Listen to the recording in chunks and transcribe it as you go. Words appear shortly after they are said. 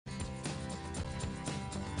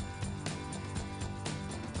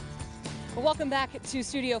Well, welcome back to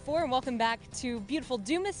Studio 4 and welcome back to beautiful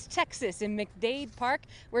Dumas, Texas in McDade Park,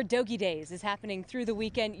 where Dogie Days is happening through the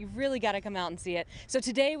weekend. You really got to come out and see it. So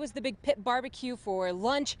today was the big pit barbecue for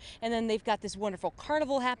lunch, and then they've got this wonderful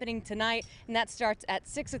carnival happening tonight, and that starts at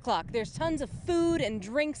 6 o'clock. There's tons of food and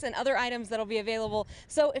drinks and other items that'll be available.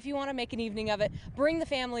 So if you want to make an evening of it, bring the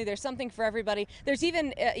family. There's something for everybody. There's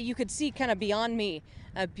even, you could see kind of beyond me,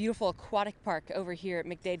 a beautiful aquatic park over here at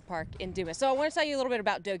McDade Park in Dumas. So I want to tell you a little bit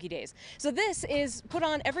about Dogie Days. So this is put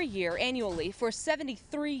on every year annually for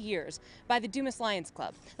 73 years by the Dumas Lions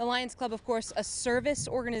Club. The Lions Club, of course, a service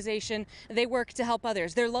organization. They work to help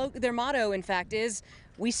others. Their motto, in fact, is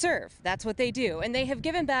 "We serve." That's what they do. And they have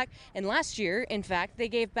given back, and last year, in fact, they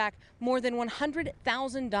gave back more than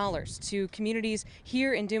 $100,000 to communities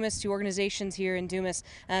here in Dumas, to organizations here in Dumas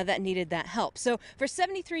that needed that help. So for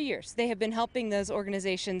 73 years, they have been helping those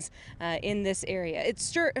organizations in this area. It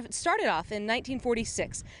started off in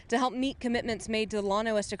 1946 to help meet commitments made to the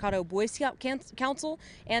Llano Estacado Boy Scout Council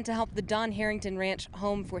and to help the Don Harrington Ranch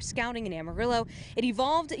Home for Scouting in Amarillo. It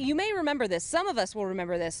evolved, you may remember this, some of us will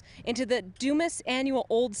remember this, into the Dumas Annual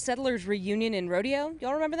Old Settlers Reunion and Rodeo.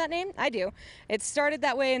 Y'all remember that name? I do. It started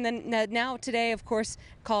that way, and then now today, of course,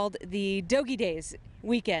 called the Dogie Days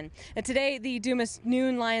weekend. And today, the Dumas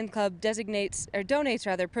Noon Lion Club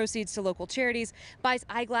donates proceeds to local charities, buys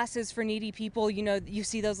eyeglasses for needy people. You know, you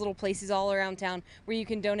see those little places all around town where you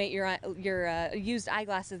can donate your used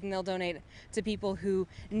eyeglasses, and they'll donate to people who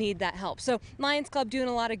need that help. So Lions Club doing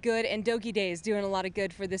a lot of good, and Dogie Days doing a lot of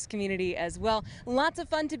good for this community as well. Lots of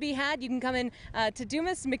fun to be had. You can come in to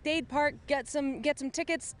Dumas, McDade Park, get some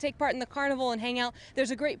tickets, take part in the carnival, and hang out. There's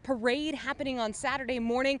a great parade happening on Saturday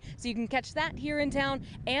morning, so you can catch that here in town.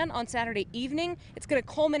 And on Saturday evening, it's going to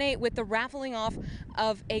culminate with the raffling off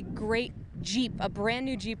of a great Jeep, a brand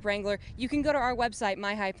new Jeep Wrangler. You can go to our website,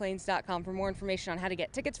 myhighplains.com, for more information on how to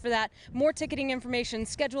get tickets for that, more ticketing information,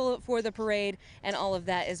 schedule for the parade, and all of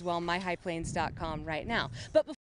that as well, myhighplains.com right now. But